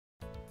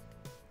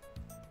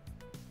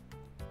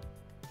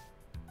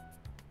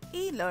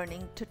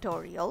e-learning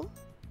tutorial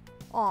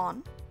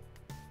on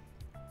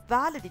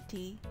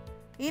Validity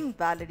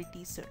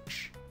Invalidity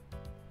Search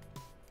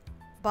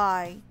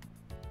by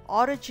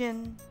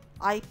Origin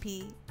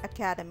IP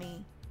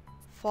Academy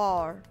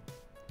for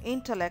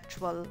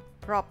Intellectual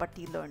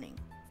Property Learning.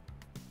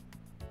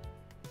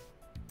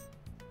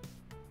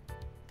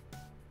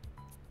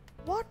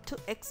 What to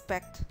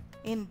expect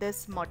in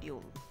this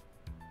module?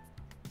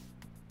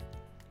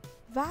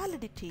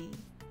 Validity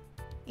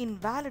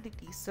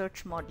Invalidity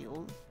Search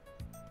module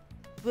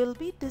will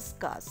be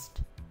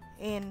discussed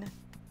in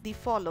the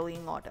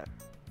following order: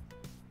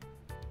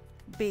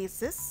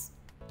 basis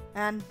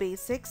and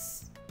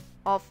basics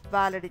of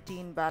Validity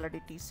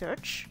Invalidity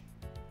Search,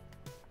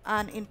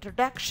 an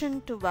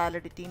introduction to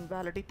Validity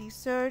Invalidity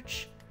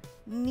Search,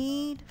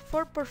 need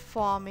for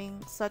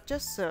performing such a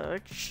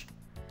search,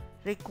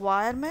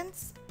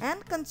 requirements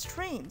and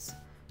constraints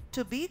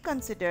to be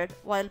considered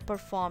while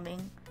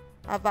performing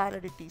a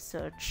validity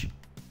search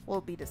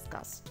will be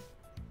discussed.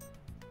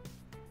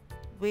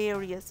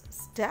 Various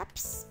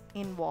steps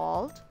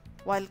involved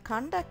while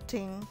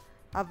conducting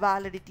a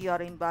validity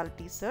or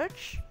invalidity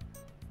search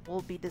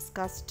will be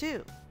discussed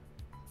too.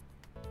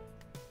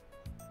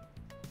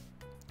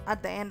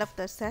 At the end of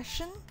the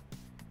session,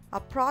 a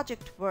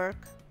project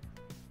work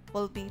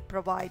will be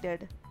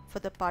provided for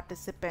the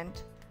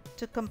participant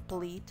to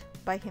complete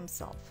by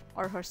himself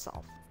or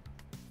herself.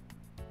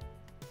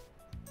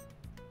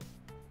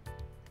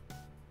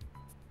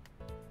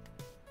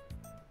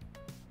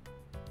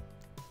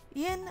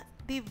 In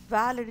the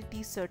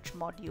Validity Search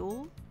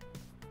module,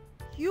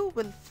 you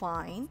will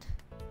find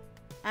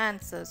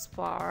answers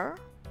for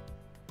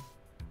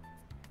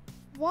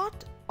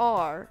what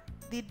are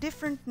the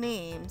different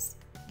names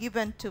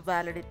given to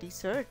validity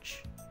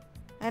search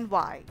and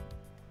why?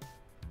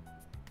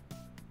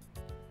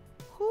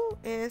 Who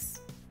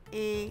is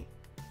a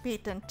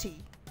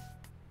patentee?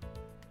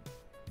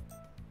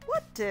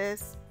 What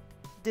is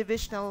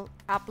divisional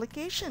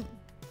application?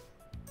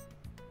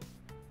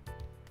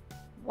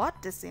 What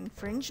is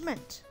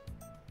infringement?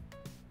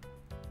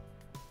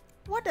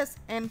 What does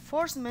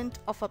enforcement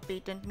of a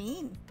patent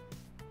mean?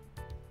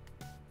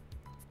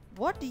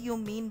 What do you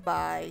mean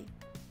by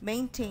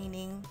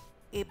maintaining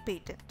a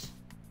patent?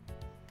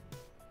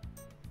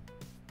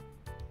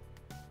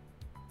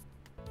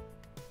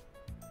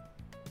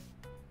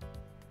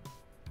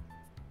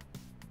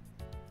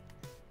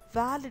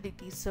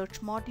 Validity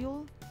Search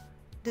module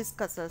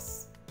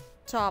discusses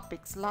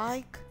topics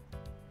like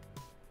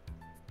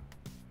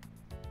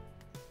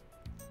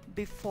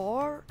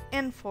before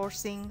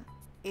enforcing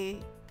a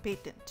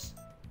patent,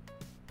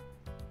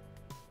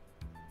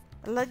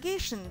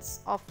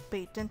 allegations of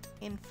patent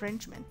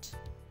infringement,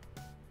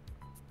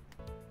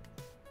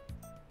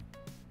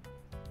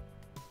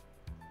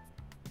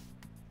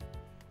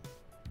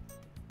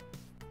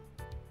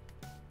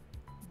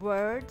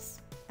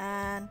 words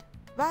and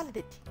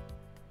validity,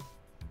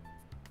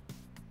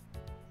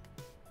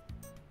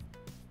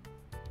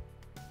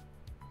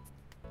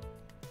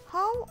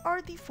 how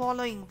are the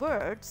following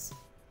words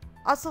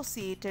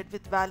associated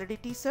with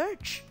validity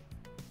search?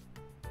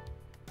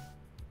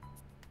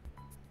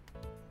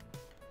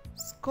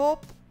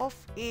 Scope of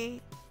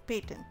a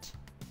patent,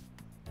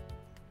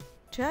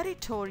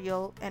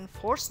 territorial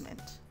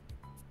enforcement,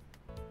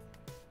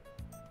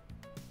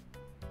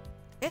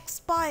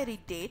 expiry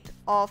date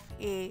of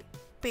a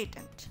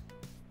patent,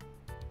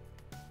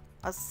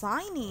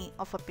 assignee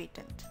of a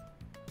patent,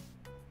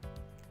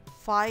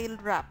 file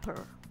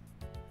wrapper,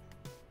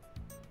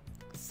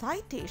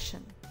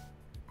 citation,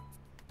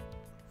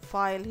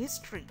 file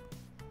history,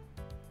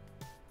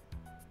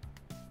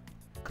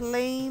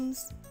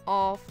 claims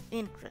of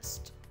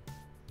interest.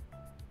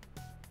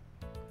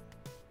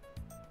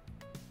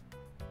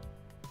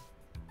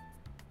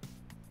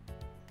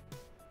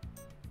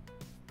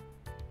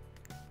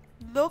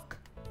 Look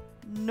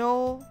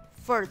no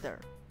further.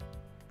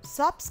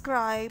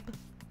 Subscribe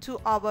to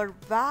our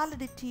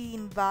Validity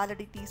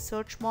Invalidity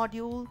Search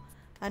module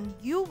and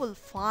you will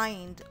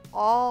find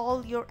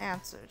all your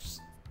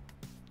answers.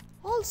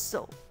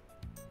 Also,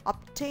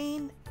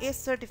 obtain a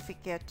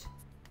certificate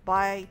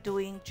by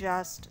doing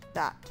just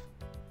that.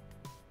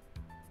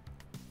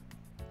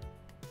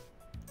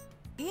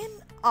 In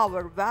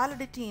our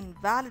Validity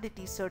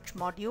Invalidity Search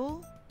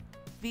module,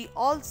 we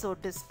also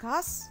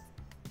discuss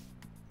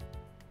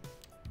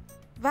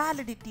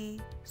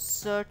validity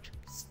search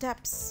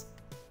steps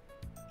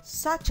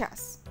such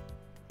as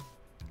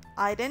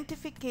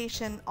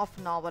identification of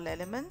novel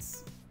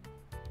elements,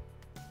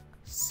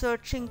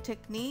 searching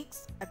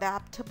techniques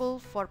adaptable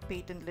for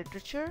patent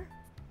literature,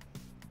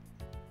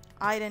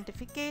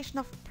 identification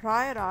of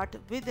prior art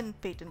within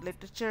patent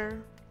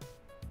literature,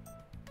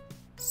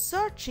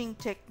 searching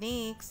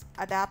techniques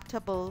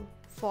adaptable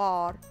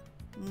for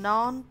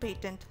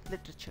non-patent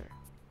literature,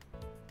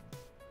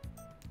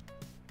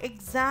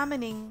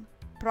 examining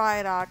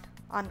prior art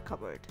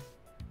uncovered.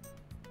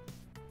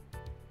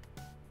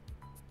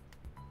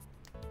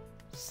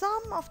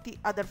 Some of the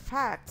other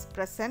facts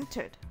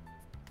presented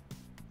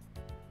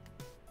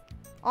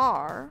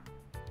are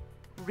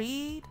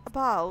read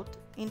about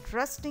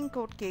interesting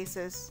court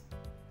cases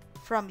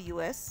from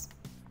US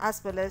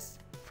as well as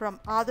from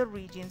other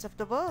regions of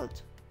the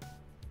world.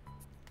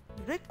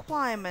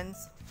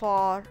 Requirements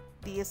for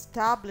the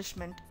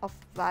establishment of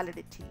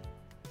validity.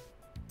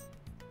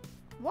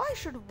 Why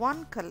should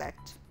one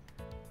collect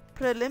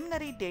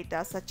preliminary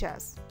data such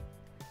as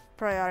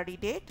priority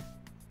date,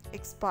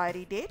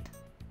 expiry date,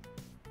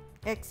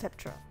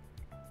 etc.?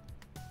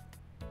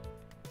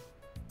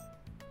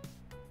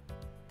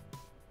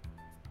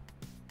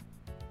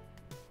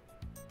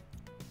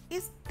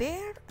 Is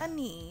there a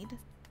need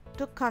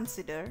to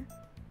consider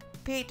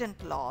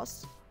patent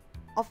laws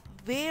of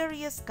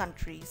various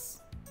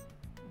countries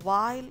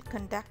while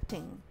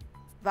conducting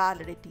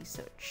validity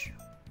search?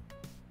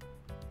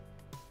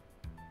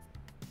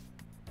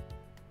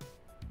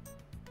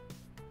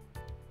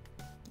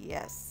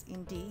 Yes,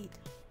 indeed.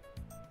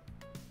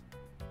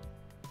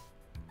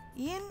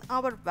 In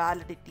our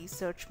validity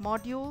search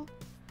module,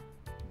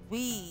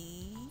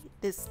 we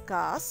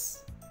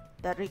discuss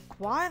the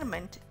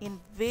requirement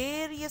in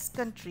various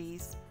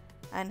countries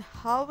and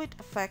how it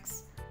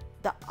affects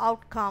the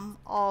outcome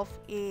of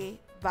a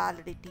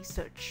validity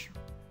search.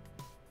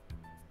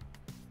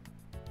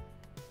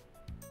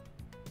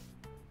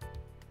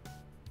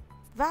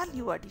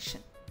 Value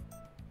addition.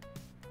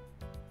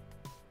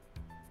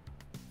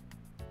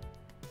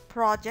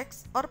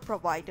 Projects are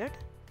provided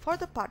for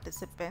the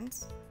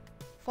participants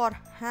for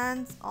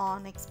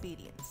hands-on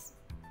experience.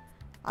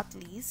 At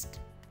least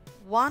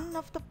one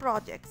of the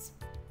projects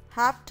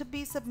have to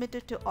be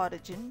submitted to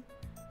Origin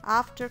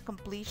after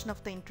completion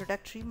of the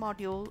introductory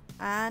module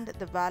and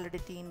the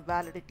Validity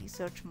Invalidity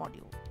search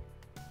module.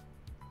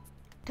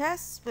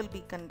 Tests will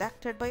be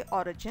conducted by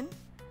Origin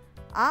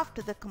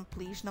after the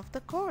completion of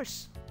the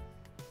course.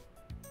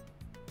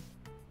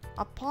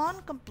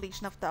 Upon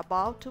completion of the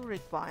above two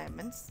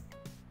requirements,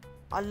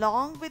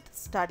 along with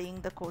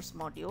studying the course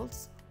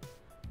modules,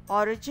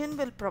 Origin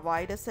will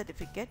provide a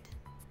certificate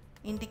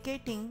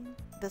indicating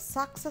the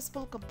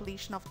successful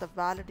completion of the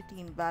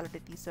Validity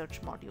Invalidity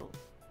search module.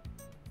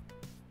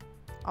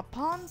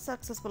 Upon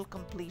successful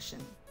completion,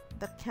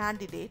 the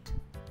candidate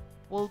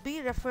will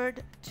be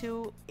referred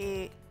to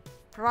a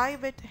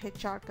private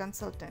HR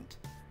consultant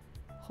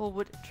who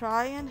would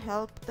try and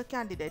help the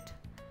candidate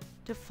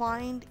to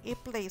find a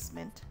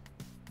placement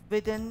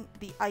within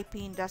the IP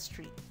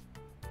industry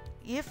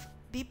if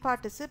the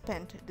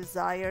participant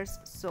desires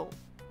so.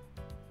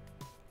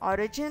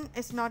 Origin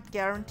is not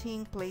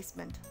guaranteeing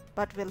placement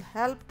but will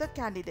help the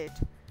candidate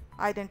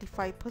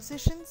identify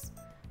positions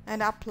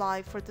and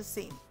apply for the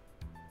same.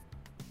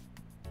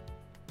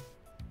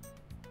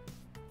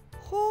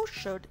 Who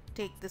should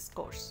take this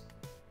course?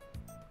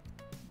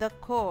 The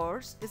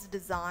course is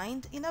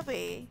designed in a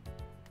way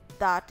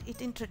that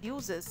it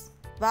introduces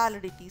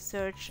validity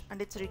search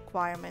and its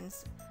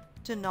requirements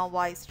to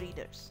novice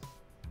readers.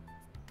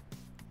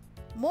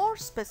 More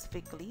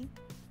specifically,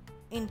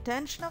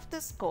 intention of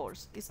this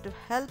course is to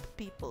help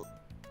people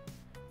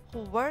who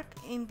work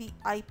in the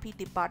IP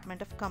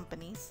department of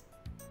companies,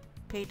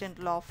 patent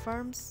law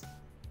firms,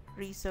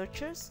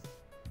 researchers,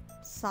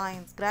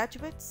 science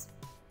graduates,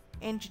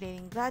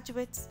 engineering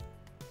graduates,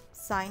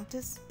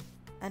 scientists,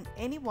 and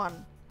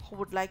anyone who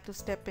would like to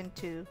step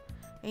into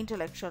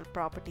intellectual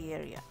property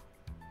area.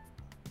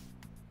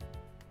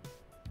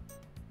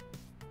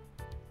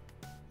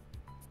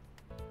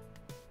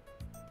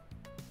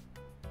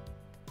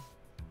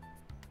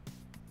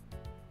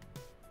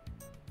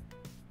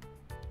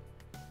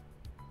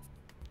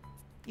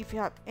 If you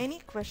have any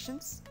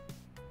questions,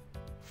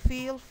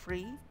 feel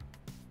free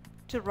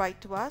to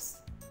write to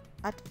us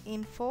at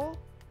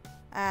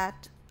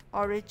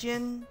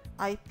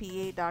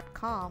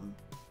info@originipa.com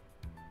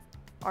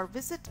or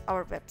visit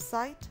our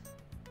website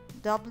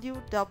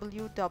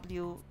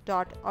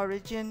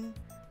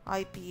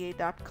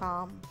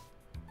www.originipa.com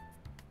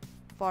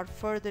for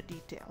further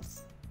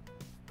details.